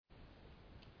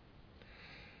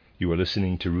You are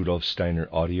listening to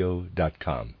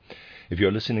RudolfSteinerAudio.com. If you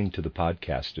are listening to the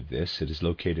podcast of this, it is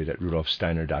located at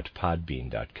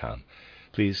RudolfSteiner.podbean.com.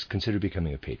 Please consider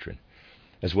becoming a patron.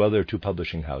 As well, there are two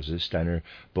publishing houses,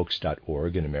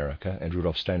 SteinerBooks.org in America and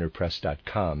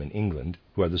RudolfSteinerPress.com in England,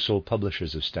 who are the sole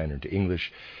publishers of Steiner to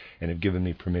English and have given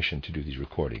me permission to do these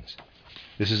recordings.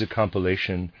 This is a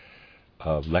compilation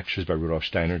of lectures by Rudolf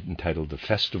Steiner entitled The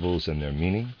Festivals and Their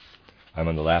Meaning. I'm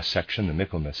on the last section, the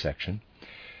Michaelmas section.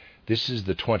 This is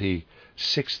the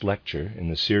 26th lecture in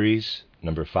the series,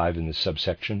 number 5 in this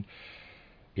subsection.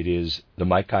 It is the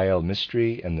Michael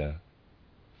Mystery and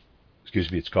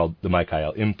it's called the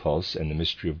Michael Impulse and the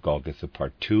Mystery of Golgotha,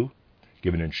 Part 2,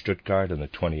 given in Stuttgart on the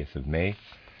 20th of May,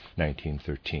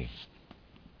 1913.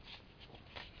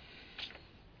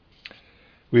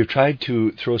 We have tried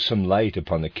to throw some light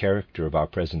upon the character of our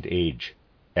present age,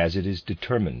 as it is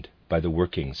determined by the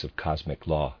workings of cosmic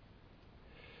law.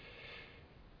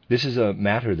 This is a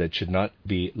matter that should not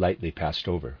be lightly passed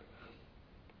over.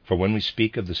 For when we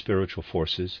speak of the spiritual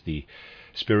forces, the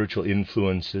spiritual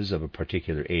influences of a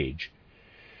particular age,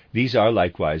 these are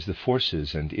likewise the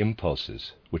forces and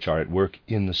impulses which are at work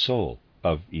in the soul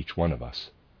of each one of us.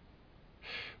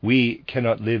 We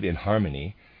cannot live in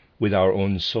harmony with our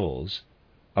own souls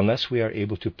unless we are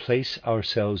able to place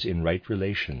ourselves in right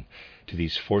relation to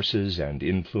these forces and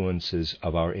influences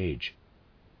of our age,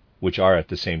 which are at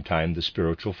the same time the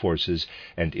spiritual forces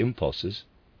and impulses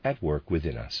at work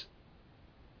within us.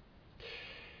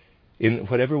 In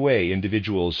whatever way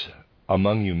individuals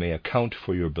among you may account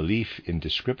for your belief in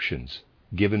descriptions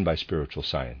given by spiritual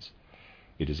science,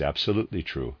 it is absolutely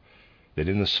true that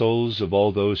in the souls of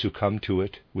all those who come to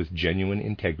it with genuine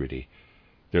integrity,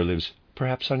 there lives,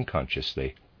 perhaps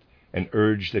unconsciously, an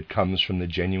urge that comes from the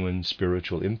genuine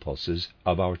spiritual impulses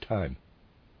of our time.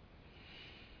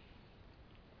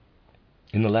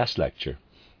 In the last lecture,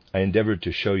 I endeavored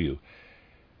to show you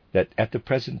that at the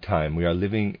present time we are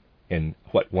living in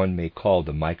what one may call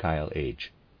the Michael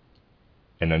age.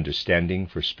 An understanding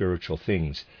for spiritual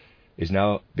things is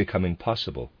now becoming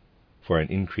possible for an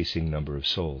increasing number of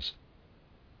souls.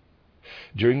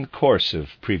 During the course of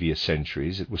previous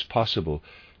centuries, it was possible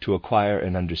to acquire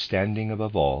an understanding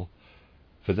above all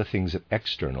for the things of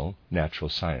external natural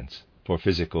science, for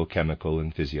physical, chemical,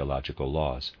 and physiological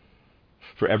laws,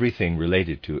 for everything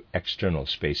related to external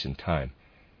space and time.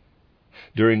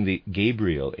 During the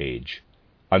Gabriel age,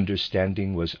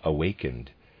 understanding was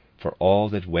awakened for all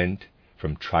that went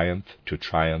from triumph to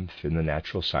triumph in the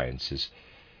natural sciences,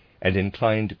 and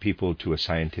inclined people to a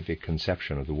scientific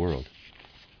conception of the world.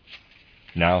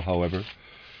 Now, however,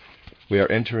 we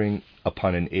are entering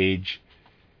upon an age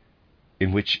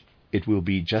in which it will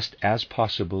be just as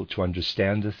possible to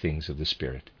understand the things of the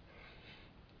Spirit.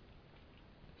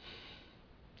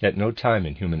 At no time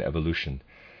in human evolution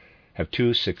have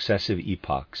two successive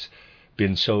epochs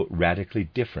been so radically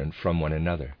different from one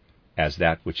another as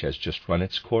that which has just run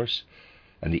its course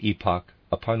and the epoch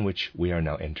upon which we are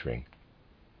now entering.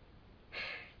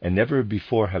 And never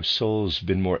before have souls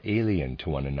been more alien to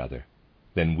one another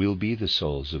than will be the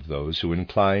souls of those who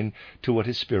incline to what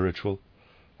is spiritual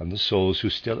and the souls who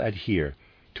still adhere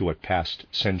to what past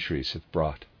centuries have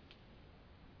brought.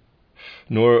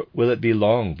 Nor will it be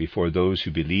long before those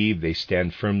who believe they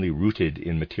stand firmly rooted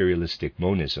in materialistic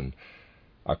monism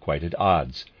are quite at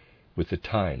odds with the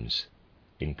times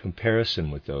in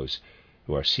comparison with those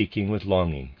who are seeking with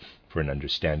longing for an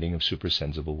understanding of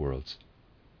supersensible worlds.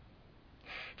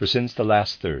 For since the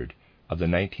last third of the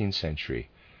 19th century,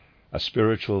 a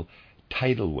spiritual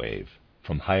tidal wave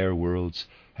from higher worlds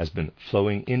has been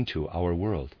flowing into our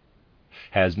world,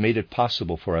 has made it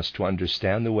possible for us to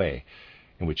understand the way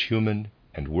in which human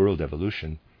and world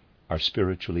evolution are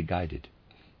spiritually guided.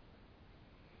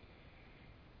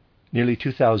 Nearly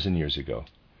 2,000 years ago,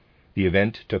 the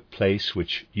event took place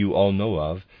which you all know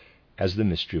of as the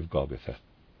Mystery of Golgotha.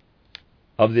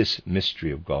 Of this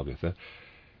Mystery of Golgotha,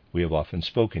 we have often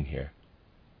spoken here.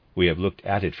 We have looked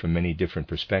at it from many different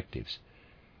perspectives,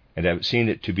 and have seen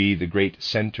it to be the great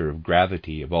center of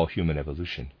gravity of all human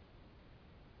evolution.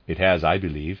 It has, I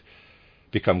believe,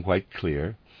 become quite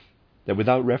clear that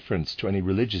without reference to any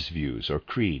religious views or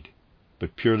creed,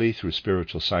 but purely through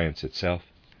spiritual science itself,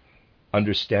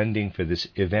 understanding for this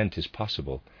event is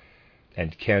possible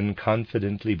and can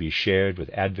confidently be shared with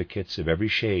advocates of every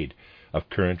shade of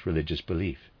current religious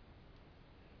belief.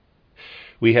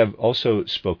 We have also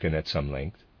spoken at some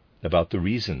length about the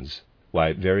reasons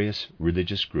why various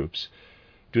religious groups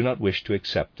do not wish to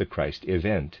accept the Christ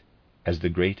event as the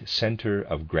great center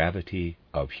of gravity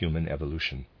of human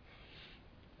evolution.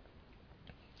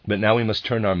 But now we must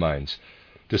turn our minds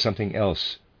to something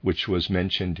else which was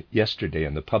mentioned yesterday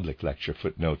in the public lecture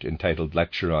footnote entitled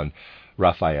Lecture on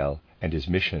Raphael and His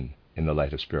Mission in the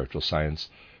Light of Spiritual Science,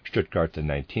 Stuttgart, the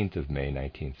 19th of May,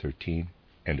 1913,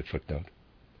 end of footnote.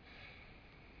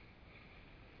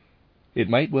 It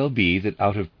might well be that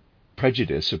out of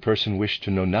prejudice a person wished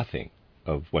to know nothing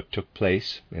of what took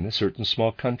place in a certain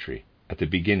small country at the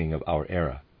beginning of our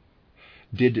era,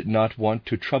 did not want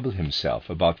to trouble himself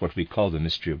about what we call the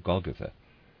mystery of Golgotha.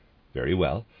 Very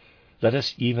well, let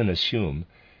us even assume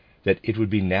that it would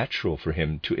be natural for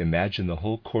him to imagine the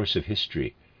whole course of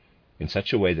history in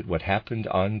such a way that what happened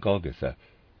on Golgotha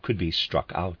could be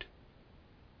struck out.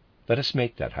 Let us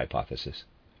make that hypothesis.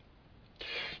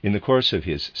 In the course of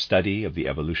his study of the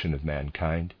evolution of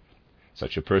mankind,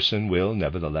 such a person will,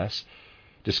 nevertheless,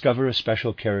 discover a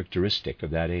special characteristic of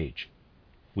that age.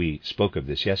 We spoke of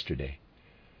this yesterday.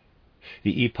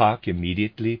 The epoch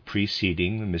immediately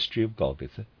preceding the mystery of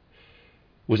Golgotha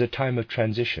was a time of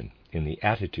transition in the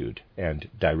attitude and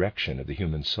direction of the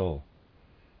human soul.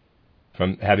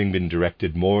 From having been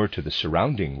directed more to the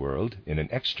surrounding world in an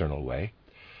external way,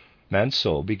 man's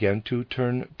soul began to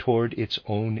turn toward its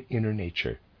own inner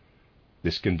nature.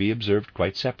 This can be observed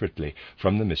quite separately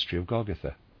from the mystery of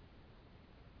Golgotha.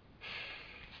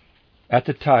 At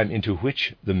the time into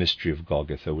which the mystery of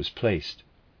Golgotha was placed,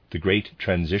 the great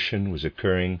transition was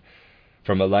occurring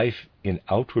from a life in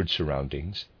outward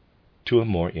surroundings to a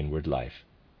more inward life.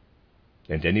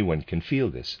 And anyone can feel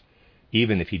this,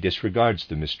 even if he disregards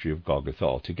the mystery of Golgotha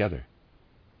altogether.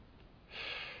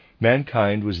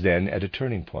 Mankind was then at a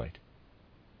turning point.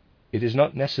 It is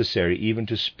not necessary even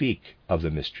to speak of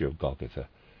the mystery of Golgotha.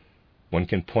 One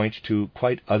can point to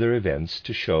quite other events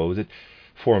to show that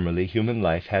formerly human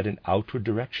life had an outward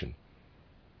direction,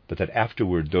 but that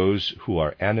afterward those who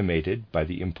are animated by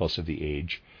the impulse of the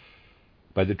age,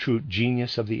 by the true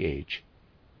genius of the age,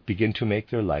 begin to make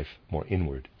their life more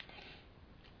inward.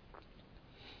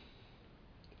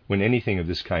 When anything of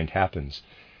this kind happens,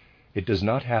 it does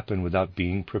not happen without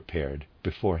being prepared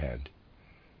beforehand.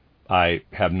 I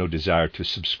have no desire to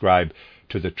subscribe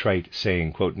to the trite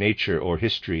saying, quote, nature or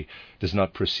history does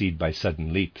not proceed by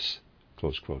sudden leaps,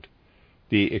 close quote.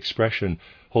 The expression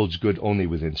holds good only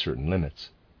within certain limits.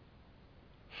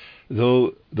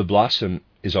 Though the blossom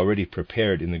is already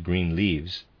prepared in the green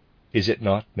leaves, is it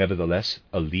not nevertheless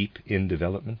a leap in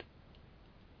development?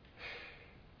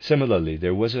 Similarly,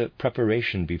 there was a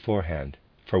preparation beforehand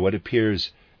for what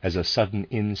appears as a sudden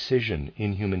incision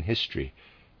in human history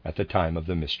at the time of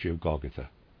the mystery of Golgotha.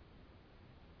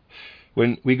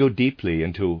 When we go deeply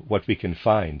into what we can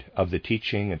find of the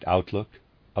teaching and outlook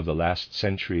of the last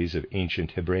centuries of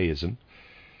ancient Hebraism,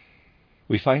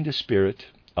 we find a spirit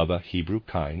of a Hebrew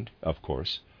kind, of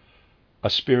course, a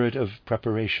spirit of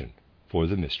preparation for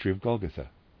the mystery of Golgotha,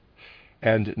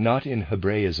 and not in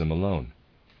Hebraism alone,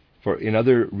 for in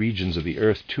other regions of the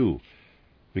earth too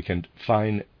we can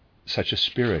find such a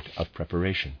spirit of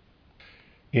preparation.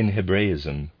 In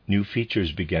Hebraism, new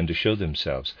features began to show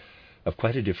themselves of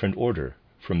quite a different order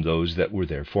from those that were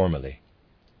there formerly.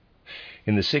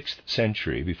 In the 6th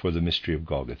century before the mystery of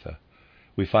Golgotha,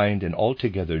 we find an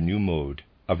altogether new mode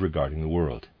of regarding the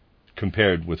world,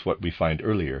 compared with what we find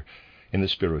earlier in the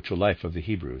spiritual life of the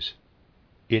Hebrews.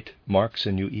 It marks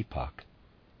a new epoch.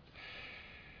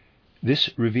 This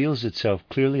reveals itself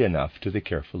clearly enough to the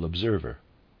careful observer,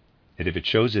 and if it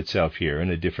shows itself here in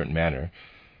a different manner,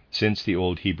 since the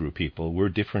old Hebrew people were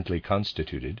differently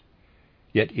constituted,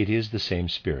 yet it is the same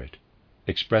spirit,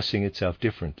 expressing itself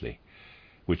differently,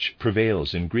 which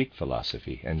prevails in Greek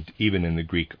philosophy and even in the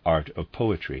Greek art of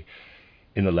poetry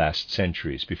in the last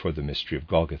centuries before the mystery of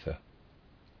Golgotha.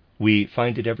 We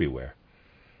find it everywhere.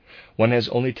 One has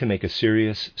only to make a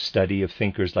serious study of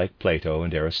thinkers like Plato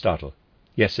and Aristotle,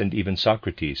 yes, and even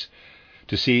Socrates,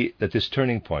 to see that this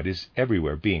turning point is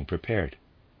everywhere being prepared.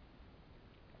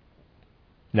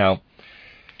 Now,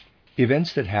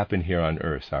 events that happen here on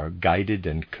earth are guided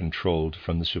and controlled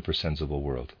from the supersensible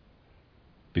world.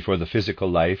 Before the physical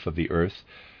life of the earth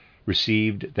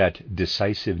received that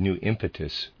decisive new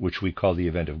impetus which we call the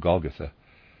event of Golgotha,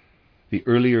 the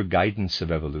earlier guidance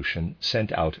of evolution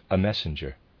sent out a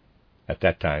messenger, at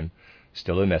that time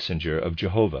still a messenger of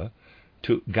Jehovah,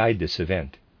 to guide this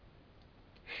event.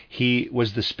 He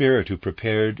was the spirit who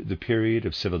prepared the period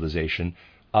of civilization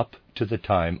up to the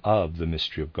time of the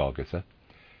mystery of Golgotha,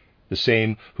 the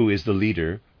same who is the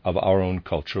leader of our own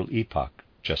cultural epoch,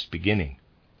 just beginning,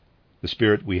 the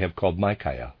spirit we have called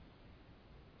Michael.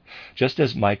 Just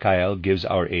as Michael gives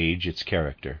our age its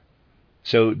character,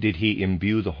 so did he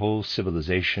imbue the whole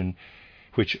civilization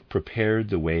which prepared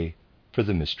the way for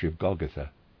the mystery of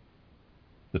Golgotha.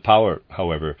 The power,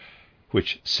 however,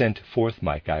 which sent forth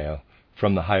Michael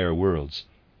from the higher worlds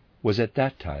was at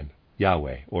that time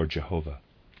Yahweh or Jehovah.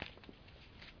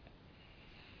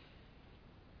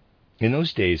 In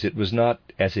those days it was not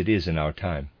as it is in our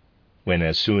time, when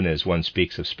as soon as one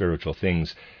speaks of spiritual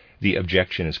things, the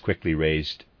objection is quickly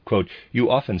raised, quote, "You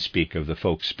often speak of the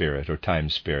folk spirit or time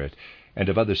spirit and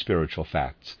of other spiritual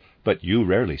facts, but you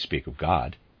rarely speak of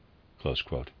God." Close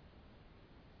quote.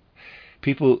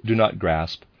 People do not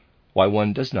grasp why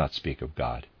one does not speak of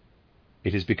God.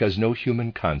 It is because no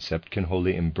human concept can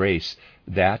wholly embrace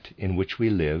that in which we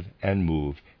live and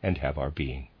move and have our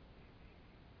being.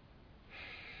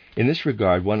 In this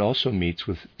regard, one also meets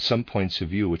with some points of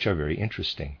view which are very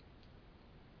interesting.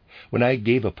 When I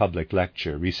gave a public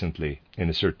lecture recently in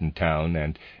a certain town,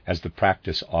 and as the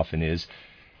practice often is,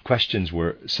 questions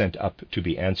were sent up to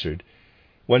be answered,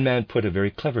 one man put a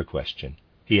very clever question.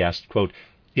 He asked, quote,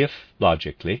 "If,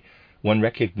 logically, one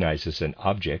recognizes an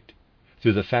object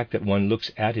through the fact that one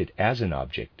looks at it as an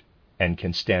object and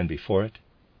can stand before it,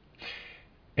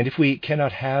 and if we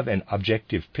cannot have an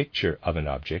objective picture of an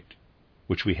object,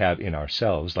 which we have in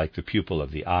ourselves, like the pupil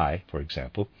of the eye, for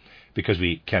example, because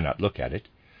we cannot look at it,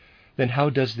 then how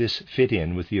does this fit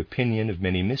in with the opinion of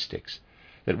many mystics,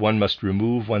 that one must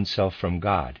remove oneself from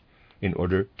God in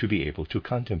order to be able to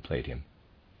contemplate Him?"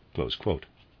 Close quote.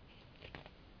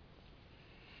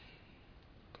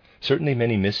 Certainly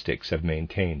many mystics have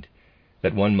maintained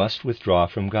that one must withdraw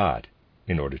from God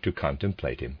in order to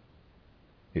contemplate Him.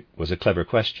 It was a clever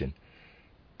question,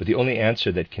 but the only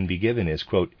answer that can be given is,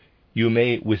 quote, "You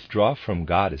may withdraw from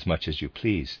God as much as you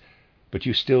please, but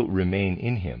you still remain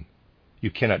in Him. You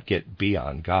cannot get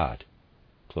beyond God."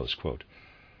 Close quote.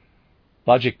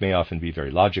 Logic may often be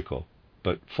very logical,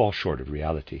 but fall short of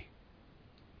reality.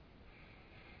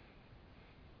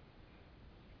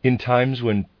 In times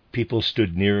when people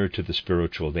stood nearer to the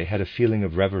spiritual, they had a feeling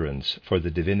of reverence for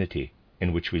the divinity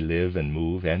in which we live and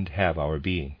move and have our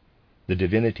being, the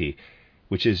divinity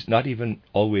which is not even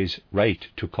always right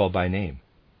to call by name.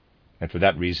 And for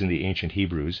that reason the ancient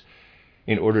Hebrews,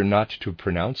 in order not to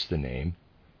pronounce the name,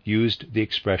 used the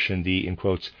expression, the, in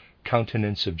quotes,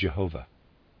 "countenance of Jehovah."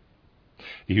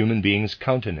 The human being's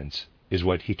countenance is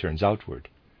what he turns outward,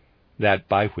 that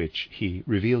by which he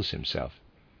reveals himself.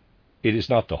 It is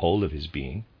not the whole of his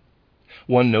being.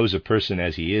 One knows a person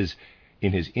as he is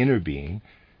in his inner being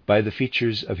by the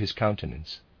features of his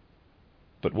countenance.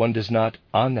 But one does not,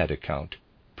 on that account,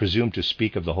 presume to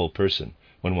speak of the whole person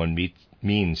when one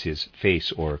means his face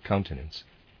or countenance.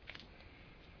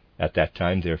 At that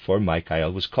time, therefore,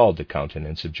 Michael was called the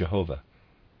countenance of Jehovah.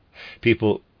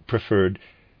 People preferred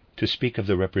to speak of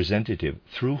the representative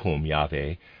through whom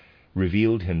Yahweh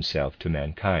revealed Himself to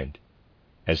mankind,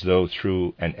 as though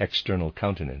through an external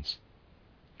countenance.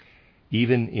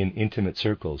 Even in intimate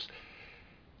circles,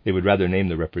 they would rather name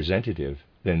the representative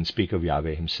than speak of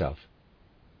Yahweh Himself.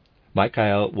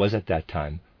 Michael was at that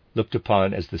time looked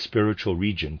upon as the spiritual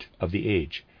regent of the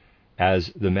age,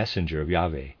 as the messenger of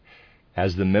Yahweh,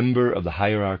 as the member of the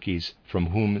hierarchies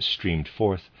from whom streamed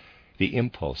forth the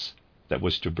impulse that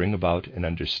was to bring about an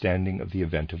understanding of the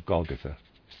event of Golgotha.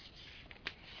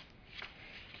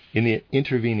 In the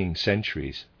intervening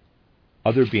centuries,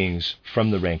 other beings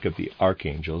from the rank of the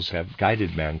archangels have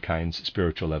guided mankind's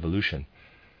spiritual evolution,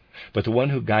 but the one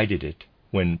who guided it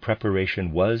when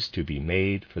preparation was to be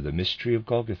made for the mystery of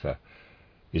Golgotha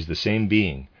is the same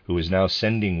being who is now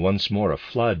sending once more a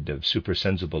flood of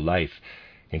supersensible life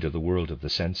into the world of the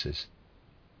senses.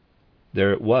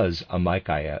 There was a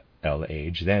Michael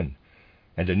age then,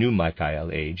 and a new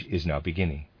Michael age is now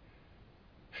beginning.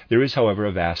 There is, however,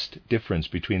 a vast difference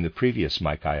between the previous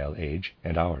Michael age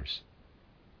and ours.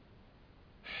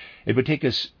 It would take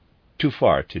us too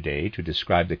far today to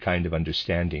describe the kind of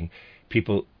understanding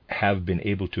people have been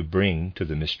able to bring to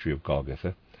the mystery of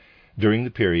Golgotha during the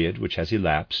period which has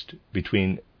elapsed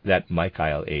between that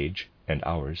Michael age and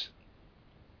ours.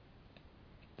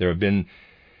 There have been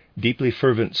deeply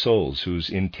fervent souls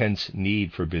whose intense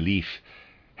need for belief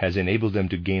has enabled them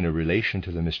to gain a relation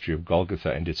to the mystery of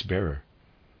Golgotha and its bearer.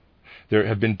 There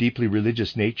have been deeply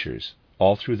religious natures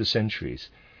all through the centuries,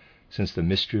 since the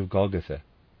mystery of Golgotha,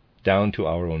 down to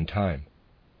our own time.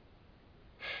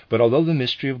 But although the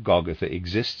mystery of Golgotha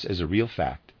exists as a real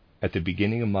fact at the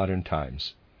beginning of modern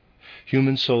times,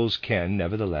 human souls can,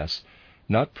 nevertheless,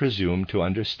 not presume to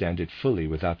understand it fully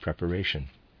without preparation.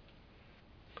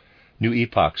 New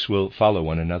epochs will follow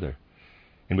one another,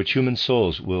 in which human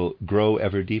souls will grow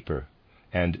ever deeper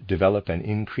and develop an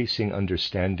increasing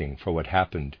understanding for what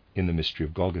happened in the mystery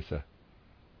of Golgotha.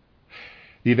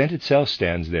 The event itself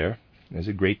stands there as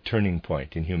a great turning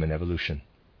point in human evolution.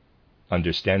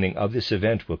 Understanding of this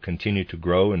event will continue to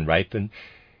grow and ripen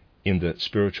in the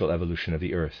spiritual evolution of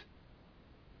the earth.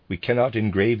 We cannot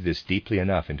engrave this deeply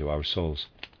enough into our souls.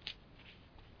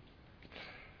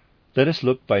 Let us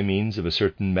look by means of a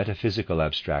certain metaphysical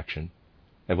abstraction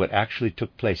at what actually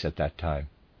took place at that time.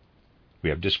 We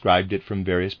have described it from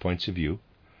various points of view.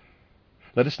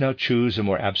 Let us now choose a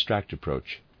more abstract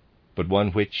approach, but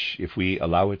one which, if we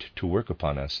allow it to work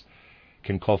upon us,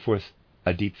 can call forth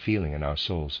a deep feeling in our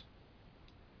souls.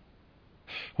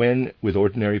 When, with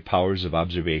ordinary powers of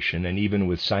observation, and even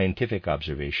with scientific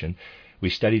observation, we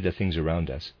study the things around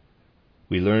us,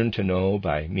 we learn to know,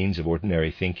 by means of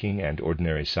ordinary thinking and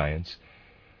ordinary science,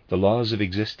 the laws of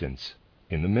existence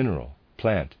in the mineral,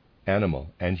 plant,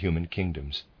 animal, and human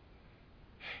kingdoms.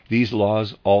 These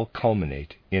laws all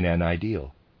culminate in an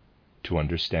ideal: to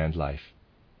understand life.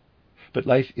 But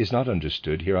life is not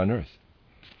understood here on earth.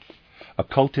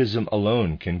 Occultism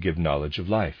alone can give knowledge of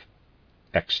life.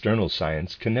 External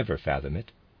science can never fathom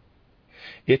it.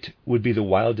 It would be the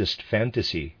wildest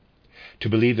fantasy to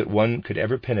believe that one could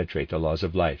ever penetrate the laws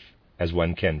of life as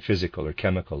one can physical or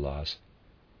chemical laws.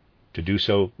 To do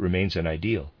so remains an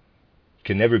ideal. It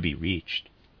can never be reached.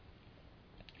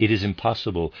 It is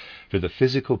impossible for the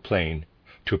physical plane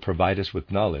to provide us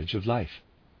with knowledge of life.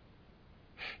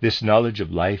 This knowledge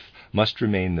of life must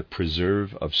remain the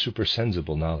preserve of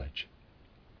supersensible knowledge.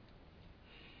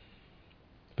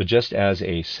 But just as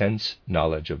a sense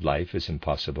knowledge of life is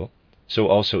impossible, so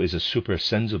also is a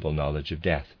supersensible knowledge of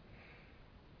death.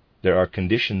 There are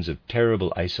conditions of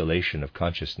terrible isolation of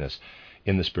consciousness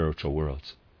in the spiritual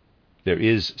worlds. There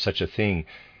is such a thing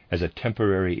as a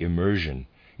temporary immersion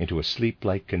into a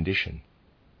sleep-like condition,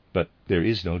 but there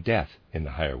is no death in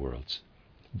the higher worlds.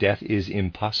 Death is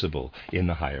impossible in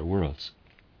the higher worlds.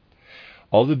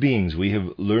 All the beings we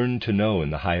have learned to know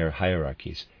in the higher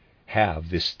hierarchies have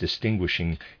this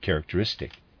distinguishing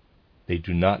characteristic. They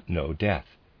do not know death.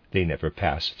 They never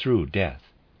pass through death.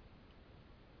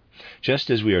 Just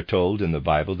as we are told in the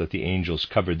Bible that the angels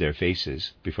covered their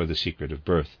faces before the secret of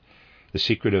birth, the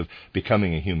secret of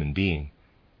becoming a human being,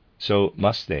 so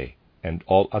must they, and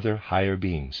all other higher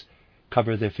beings,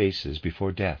 cover their faces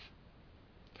before death.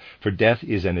 For death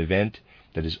is an event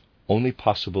that is only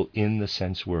possible in the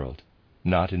sense world,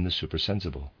 not in the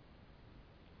supersensible.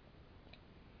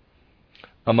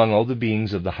 Among all the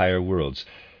beings of the higher worlds,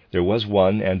 there was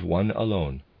one, and one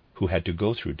alone, who had to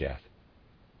go through death.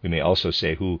 We may also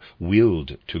say who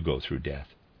willed to go through death.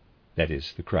 That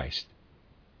is, the Christ.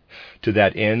 To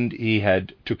that end, he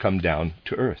had to come down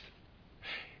to earth,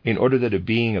 in order that a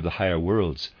being of the higher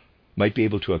worlds might be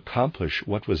able to accomplish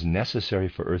what was necessary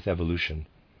for earth evolution.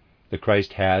 The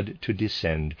Christ had to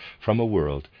descend from a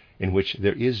world in which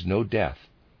there is no death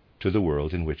to the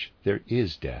world in which there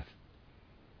is death.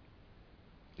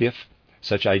 If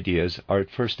such ideas are at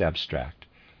first abstract,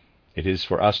 it is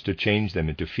for us to change them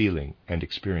into feeling and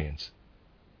experience.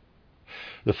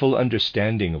 The full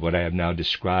understanding of what I have now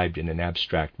described in an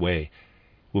abstract way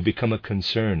will become a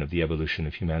concern of the evolution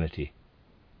of humanity.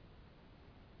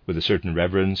 With a certain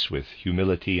reverence, with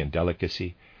humility and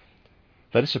delicacy,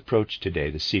 let us approach today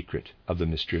the secret of the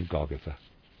mystery of Golgotha.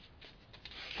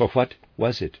 For what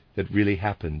was it that really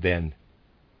happened then?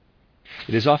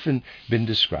 It has often been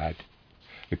described.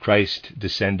 The Christ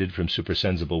descended from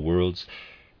supersensible worlds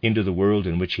into the world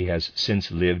in which he has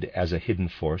since lived as a hidden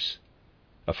force,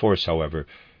 a force, however,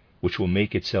 which will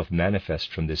make itself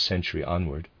manifest from this century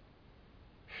onward.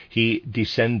 He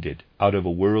descended out of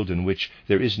a world in which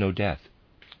there is no death,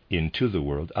 into the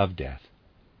world of death.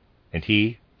 And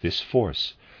he, this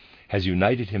force, has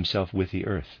united himself with the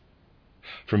earth.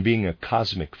 From being a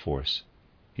cosmic force,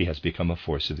 he has become a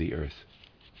force of the earth.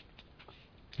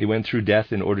 He went through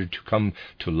death in order to come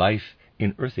to life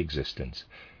in earth existence,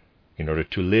 in order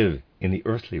to live in the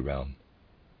earthly realm.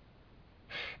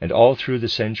 And all through the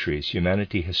centuries,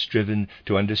 humanity has striven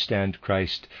to understand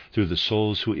Christ through the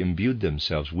souls who imbued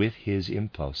themselves with his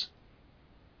impulse.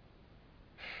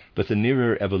 But the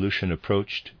nearer evolution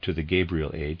approached to the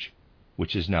Gabriel age,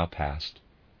 which is now past,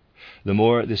 the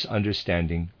more this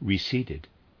understanding receded.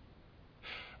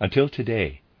 Until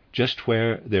today, just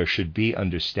where there should be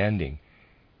understanding,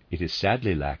 it is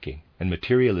sadly lacking, and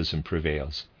materialism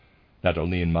prevails, not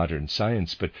only in modern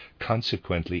science, but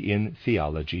consequently in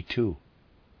theology too.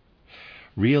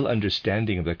 Real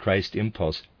understanding of the Christ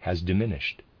impulse has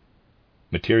diminished.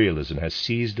 Materialism has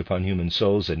seized upon human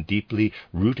souls and deeply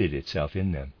rooted itself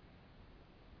in them.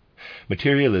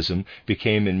 Materialism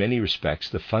became in many respects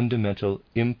the fundamental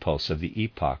impulse of the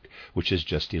epoch which has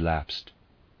just elapsed.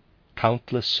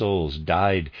 Countless souls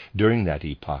died during that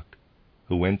epoch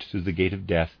who went through the gate of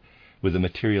death with a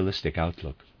materialistic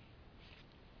outlook.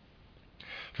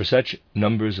 For such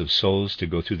numbers of souls to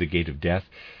go through the gate of death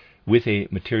with a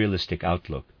materialistic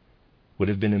outlook would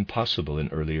have been impossible in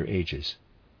earlier ages.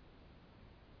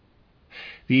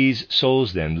 These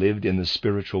souls then lived in the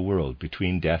spiritual world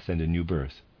between death and a new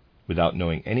birth, without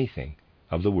knowing anything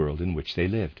of the world in which they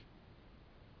lived.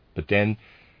 But then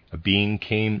a being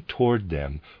came toward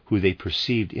them who they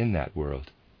perceived in that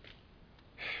world.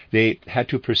 They had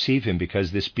to perceive him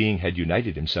because this being had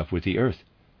united himself with the earth,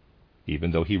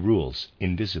 even though he rules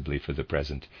invisibly for the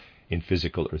present in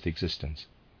physical earth existence.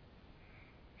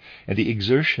 And the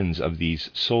exertions of these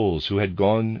souls who had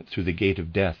gone through the gate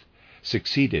of death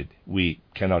succeeded, we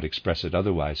cannot express it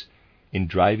otherwise, in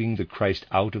driving the Christ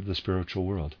out of the spiritual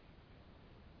world.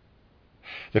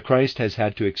 The Christ has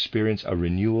had to experience a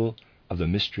renewal of the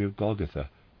mystery of Golgotha,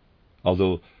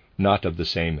 although not of the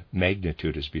same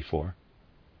magnitude as before.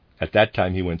 At that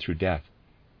time he went through death.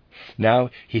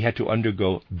 Now he had to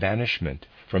undergo banishment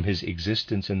from his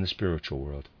existence in the spiritual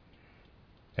world.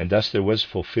 And thus there was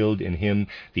fulfilled in him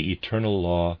the eternal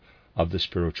law of the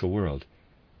spiritual world,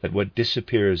 that what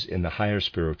disappears in the higher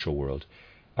spiritual world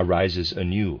arises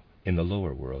anew in the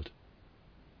lower world.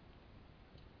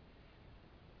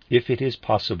 If it is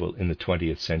possible in the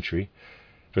 20th century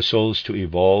for souls to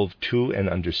evolve to an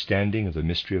understanding of the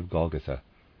mystery of Golgotha,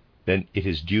 then it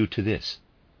is due to this,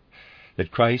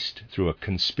 that Christ, through a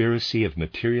conspiracy of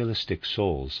materialistic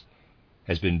souls,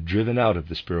 has been driven out of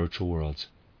the spiritual worlds,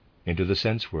 into the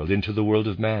sense world, into the world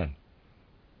of man,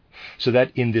 so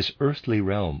that in this earthly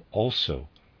realm also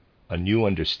a new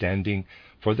understanding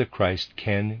for the Christ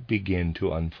can begin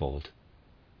to unfold.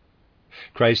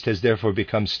 Christ has therefore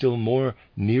become still more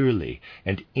nearly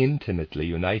and intimately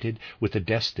united with the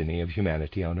destiny of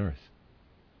humanity on earth.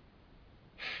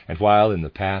 And while in the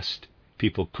past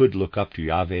people could look up to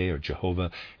Yahweh or Jehovah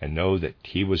and know that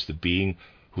he was the being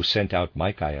who sent out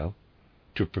Michael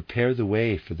to prepare the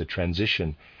way for the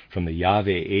transition from the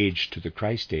Yahweh age to the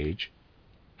Christ age,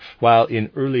 while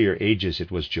in earlier ages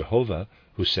it was Jehovah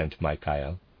who sent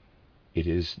Michael, it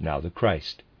is now the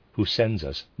Christ who sends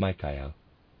us Michael.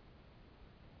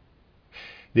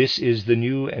 This is the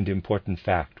new and important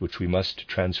fact which we must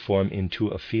transform into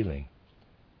a feeling.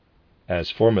 As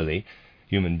formerly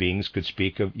human beings could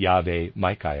speak of Yahweh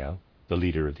Michael, the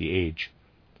leader of the age,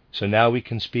 so now we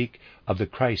can speak of the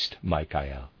Christ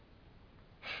Michael.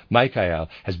 Michael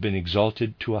has been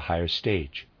exalted to a higher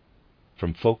stage,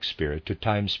 from folk spirit to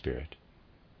time spirit,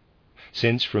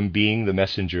 since from being the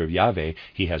messenger of Yahweh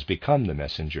he has become the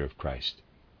messenger of Christ.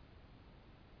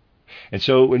 And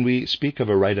so when we speak of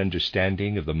a right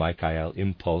understanding of the Michael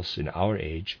impulse in our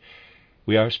age,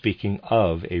 we are speaking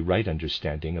of a right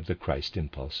understanding of the Christ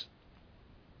impulse.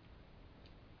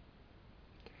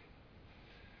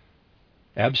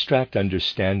 Abstract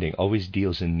understanding always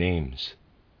deals in names,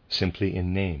 simply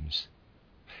in names,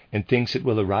 and thinks it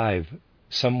will arrive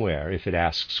somewhere if it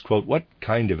asks, quote, "What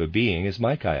kind of a being is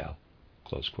Michael?"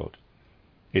 Close quote.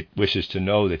 It wishes to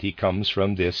know that he comes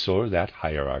from this or that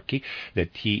hierarchy,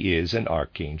 that he is an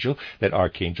archangel, that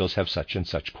archangels have such and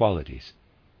such qualities.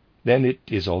 Then it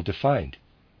is all defined,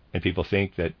 and people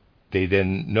think that they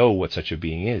then know what such a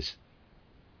being is.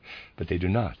 But they do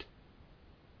not.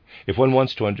 If one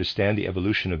wants to understand the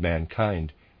evolution of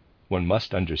mankind, one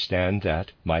must understand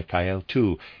that Michael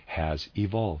too has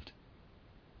evolved.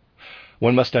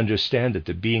 One must understand that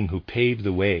the being who paved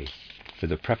the way for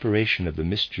the preparation of the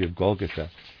mystery of Golgotha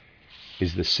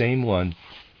is the same one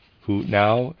who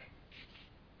now,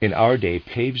 in our day,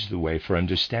 paves the way for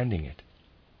understanding it.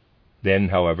 Then,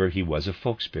 however, he was a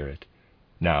folk spirit.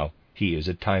 Now he is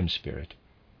a time spirit.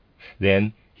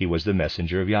 Then he was the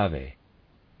messenger of Yahweh.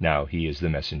 Now he is the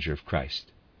messenger of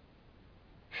Christ.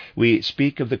 We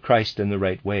speak of the Christ in the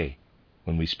right way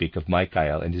when we speak of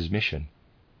Michael and his mission,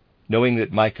 knowing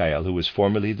that Michael, who was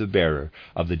formerly the bearer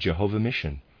of the Jehovah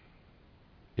mission,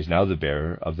 is now the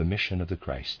bearer of the mission of the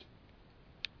Christ.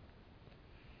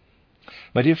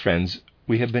 My dear friends,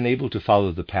 we have been able to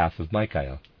follow the path of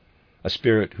Michael, a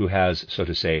spirit who has, so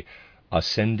to say,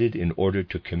 ascended in order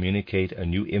to communicate a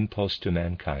new impulse to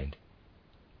mankind,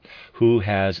 who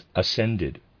has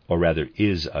ascended, or rather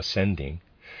is ascending,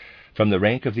 from the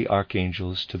rank of the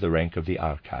archangels to the rank of the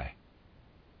archai.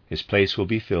 His place will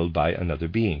be filled by another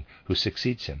being who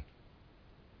succeeds him.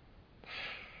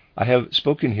 I have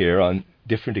spoken here on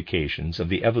different occasions of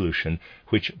the evolution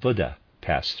which Buddha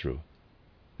passed through.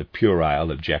 The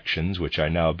puerile objections which are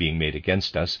now being made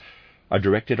against us are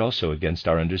directed also against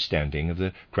our understanding of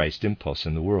the Christ impulse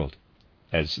in the world,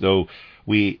 as though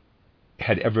we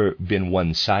had ever been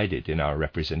one-sided in our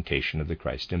representation of the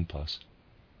Christ impulse.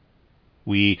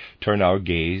 We turn our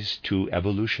gaze to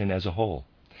evolution as a whole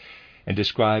and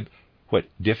describe what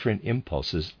different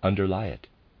impulses underlie it.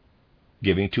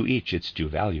 giving to each its due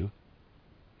value.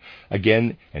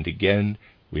 Again and again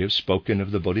we have spoken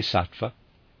of the Bodhisattva,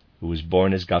 who was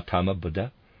born as Gautama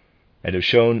Buddha, and have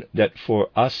shown that for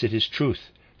us it is truth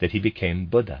that he became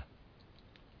Buddha.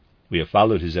 We have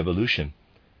followed his evolution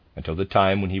until the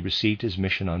time when he received his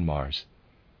mission on Mars.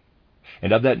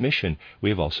 And of that mission we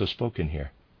have also spoken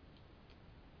here.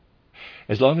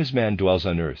 As long as man dwells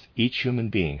on earth, each human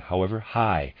being, however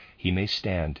high he may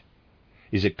stand,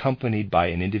 is accompanied by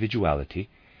an individuality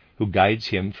who guides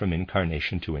him from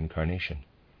incarnation to incarnation.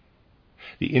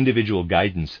 The individual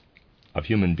guidance of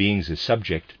human beings is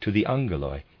subject to the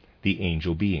angeloi, the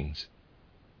angel beings.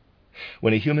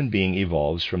 When a human being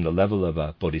evolves from the level of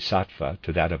a bodhisattva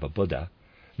to that of a Buddha,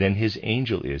 then his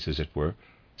angel is, as it were,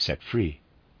 set free.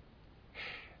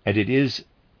 And it is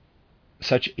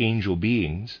such angel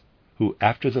beings who,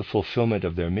 after the fulfillment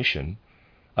of their mission,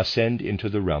 ascend into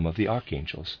the realm of the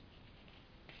archangels.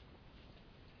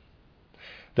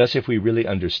 Thus, if we really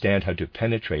understand how to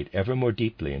penetrate ever more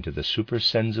deeply into the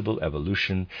supersensible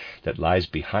evolution that lies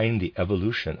behind the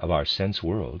evolution of our sense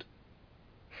world,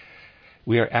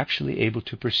 we are actually able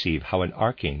to perceive how an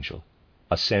archangel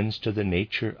ascends to the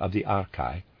nature of the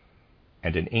archai,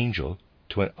 and an angel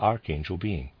to an archangel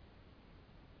being.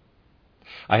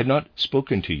 I have not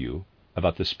spoken to you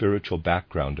about the spiritual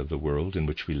background of the world in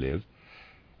which we live,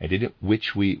 and in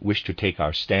which we wish to take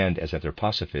our stand as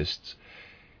anthroposophists,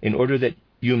 in order that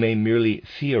you may merely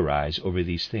theorize over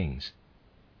these things,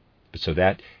 but so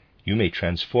that you may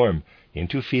transform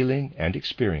into feeling and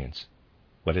experience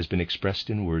what has been expressed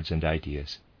in words and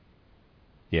ideas.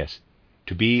 Yes,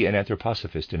 to be an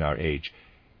anthroposophist in our age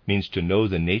means to know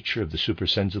the nature of the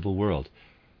supersensible world,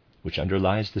 which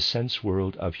underlies the sense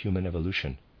world of human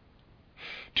evolution.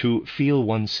 To feel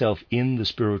oneself in the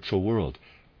spiritual world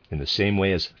in the same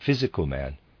way as physical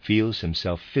man feels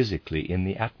himself physically in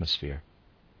the atmosphere.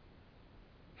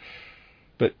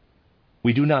 But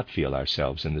we do not feel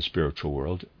ourselves in the spiritual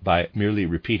world by merely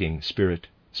repeating "Spirit,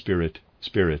 Spirit,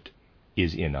 Spirit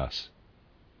is in us."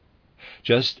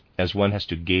 Just as one has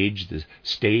to gauge the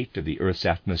state of the Earth's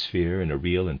atmosphere in a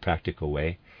real and practical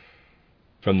way,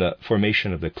 from the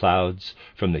formation of the clouds,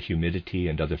 from the humidity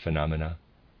and other phenomena,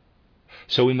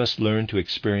 so we must learn to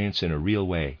experience in a real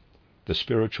way the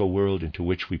spiritual world into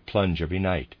which we plunge every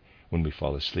night when we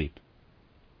fall asleep.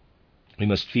 We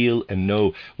must feel and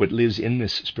know what lives in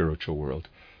this spiritual world,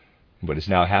 and what is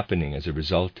now happening as a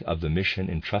result of the mission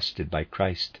entrusted by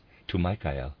Christ to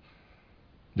Michael,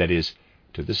 that is,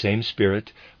 to the same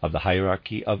spirit of the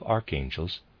hierarchy of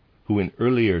archangels who in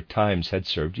earlier times had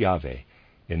served Yahweh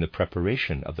in the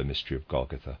preparation of the mystery of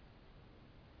Golgotha.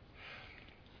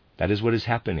 That is what is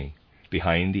happening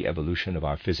behind the evolution of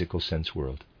our physical sense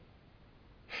world.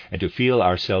 And to feel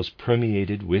ourselves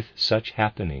permeated with such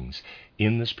happenings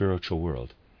in the spiritual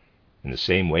world, in the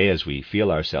same way as we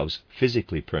feel ourselves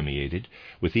physically permeated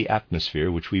with the atmosphere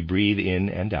which we breathe in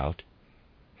and out,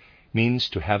 means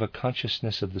to have a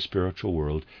consciousness of the spiritual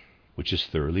world which is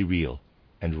thoroughly real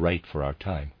and right for our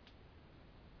time.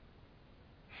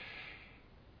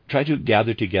 Try to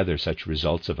gather together such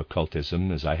results of occultism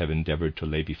as I have endeavored to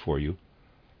lay before you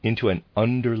into an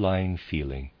underlying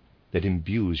feeling that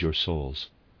imbues your souls.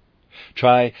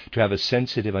 Try to have a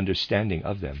sensitive understanding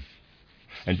of them,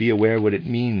 and be aware what it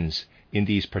means in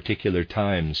these particular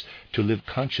times to live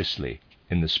consciously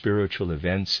in the spiritual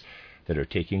events that are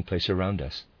taking place around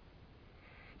us,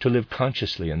 to live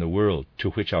consciously in the world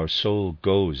to which our soul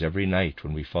goes every night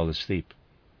when we fall asleep,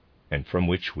 and from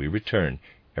which we return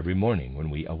every morning when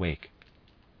we awake.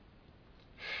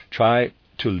 Try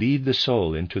to lead the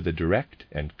soul into the direct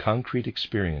and concrete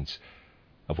experience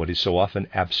of what is so often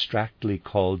abstractly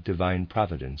called divine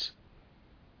providence.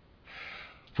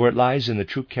 For it lies in the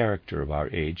true character of our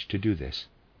age to do this.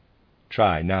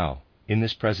 Try now, in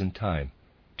this present time,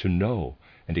 to know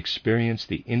and experience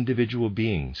the individual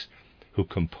beings who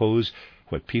compose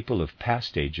what people of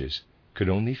past ages could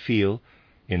only feel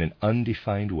in an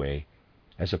undefined way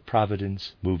as a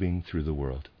providence moving through the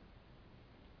world.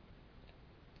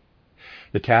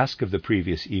 The task of the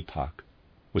previous epoch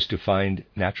was to find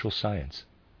natural science.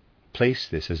 Place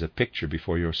this as a picture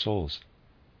before your souls.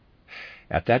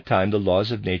 At that time, the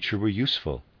laws of nature were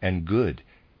useful and good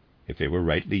if they were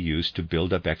rightly used to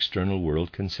build up external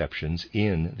world conceptions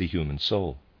in the human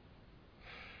soul.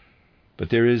 But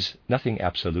there is nothing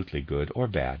absolutely good or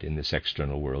bad in this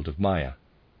external world of Maya.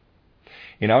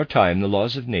 In our time, the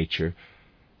laws of nature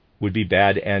would be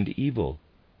bad and evil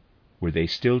were they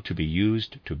still to be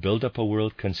used to build up a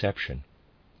world conception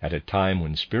at a time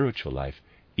when spiritual life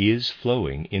is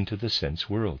flowing into the sense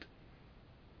world.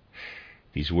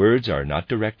 These words are not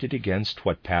directed against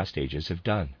what past ages have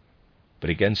done, but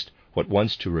against what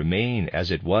wants to remain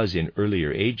as it was in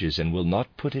earlier ages and will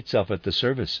not put itself at the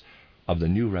service of the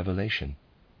new revelation.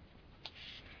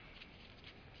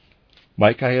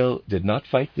 Michael did not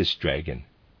fight this dragon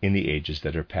in the ages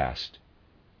that are past,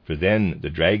 for then the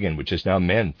dragon which is now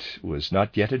meant was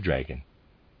not yet a dragon.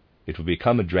 It will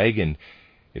become a dragon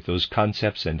if those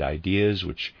concepts and ideas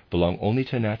which belong only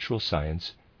to natural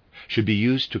science should be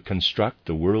used to construct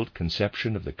the world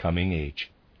conception of the coming age.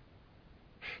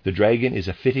 The dragon is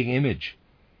a fitting image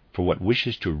for what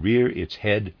wishes to rear its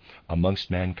head amongst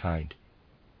mankind,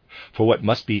 for what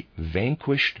must be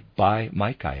vanquished by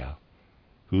Michael,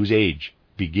 whose age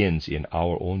begins in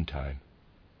our own time.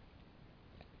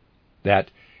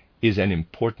 That is an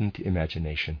important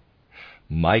imagination.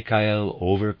 Michael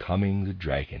overcoming the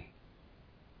dragon.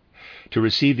 To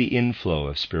receive the inflow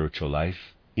of spiritual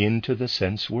life into the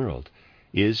sense world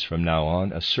is from now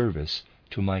on a service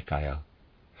to Michael.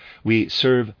 We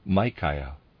serve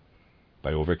Michael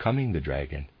by overcoming the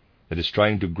dragon that is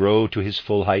trying to grow to his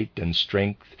full height and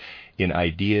strength in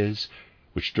ideas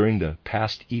which during the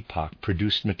past epoch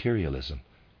produced materialism,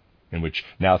 and which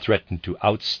now threaten to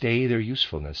outstay their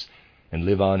usefulness and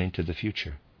live on into the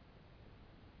future.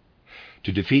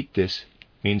 To defeat this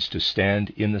means to stand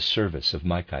in the service of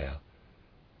Michael.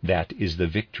 That is the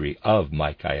victory of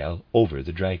Michael over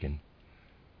the dragon.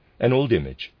 An old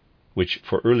image, which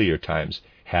for earlier times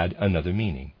had another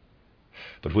meaning,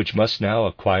 but which must now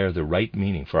acquire the right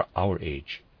meaning for our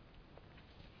age.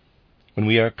 When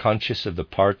we are conscious of the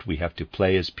part we have to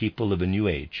play as people of a new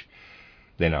age,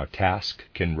 then our task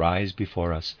can rise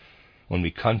before us when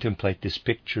we contemplate this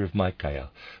picture of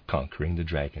Michael conquering the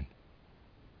dragon.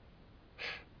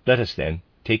 Let us then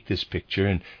take this picture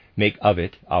and make of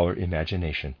it our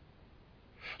imagination.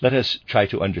 Let us try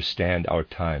to understand our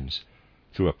times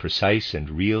through a precise and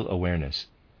real awareness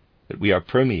that we are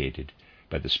permeated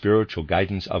by the spiritual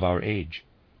guidance of our age,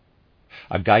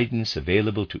 a guidance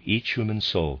available to each human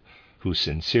soul who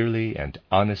sincerely and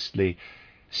honestly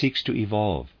seeks to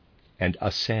evolve and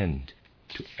ascend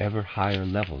to ever higher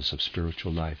levels of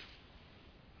spiritual life.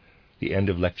 The end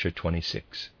of Lecture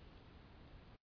 26.